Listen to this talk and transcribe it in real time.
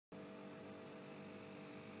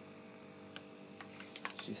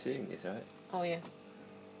She's seeing this, right? Oh yeah.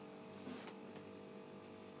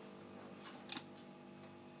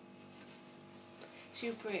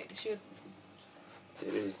 She'll.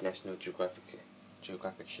 This is National Geographic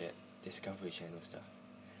shit, Discovery Channel stuff.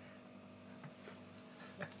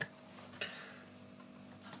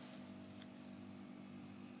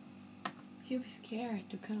 He'll be scared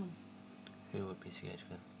to come. Who would be scared to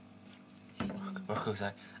come? Rocco's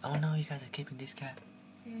like, oh no, you guys are keeping this cat.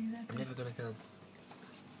 Yeah, exactly. I'm never gonna come.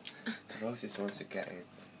 Rose just wants to get in.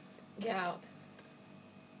 Get out.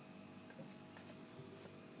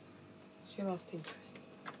 She lost interest.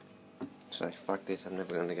 She's like, fuck this, I'm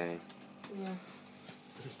never gonna get in. Yeah.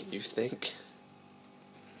 You think?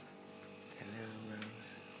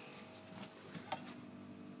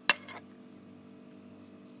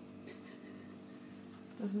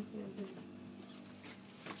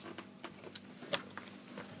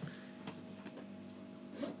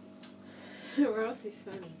 Hello, Rose. Rose is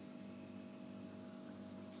funny.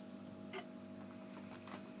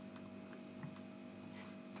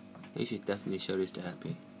 You should definitely show this to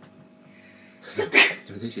Happy.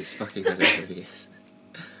 This is fucking hilarious.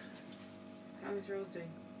 How is Rose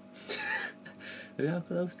doing? Look how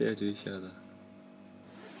close they are to each other.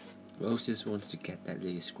 Rose just wants to get that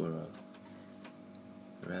little squirrel.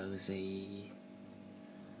 Rosie.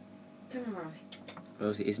 Come on, Rosie.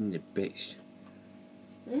 Rosie, isn't it bitch?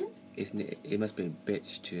 Hmm? Isn't it? It must be a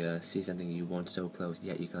bitch to see something you want so close,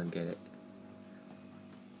 yet you can't get it.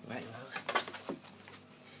 Right, Rose?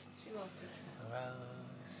 She lost interest.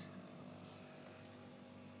 Rose.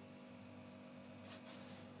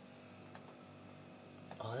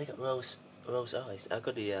 Oh, look at Rose's eyes. I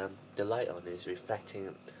got the light on. It's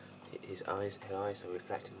reflecting. His eyes. Her eyes are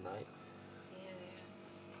reflecting light. Yeah,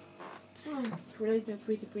 they are. Oh, little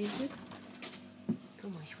pretty princess.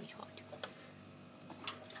 Come on, sweetheart.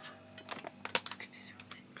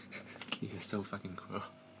 You're so fucking cruel.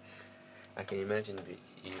 I can imagine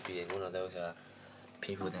you being one of those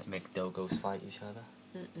people that make doggos fight each other.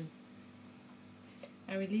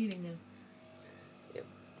 Are we leaving now? Yep.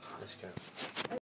 Let's go.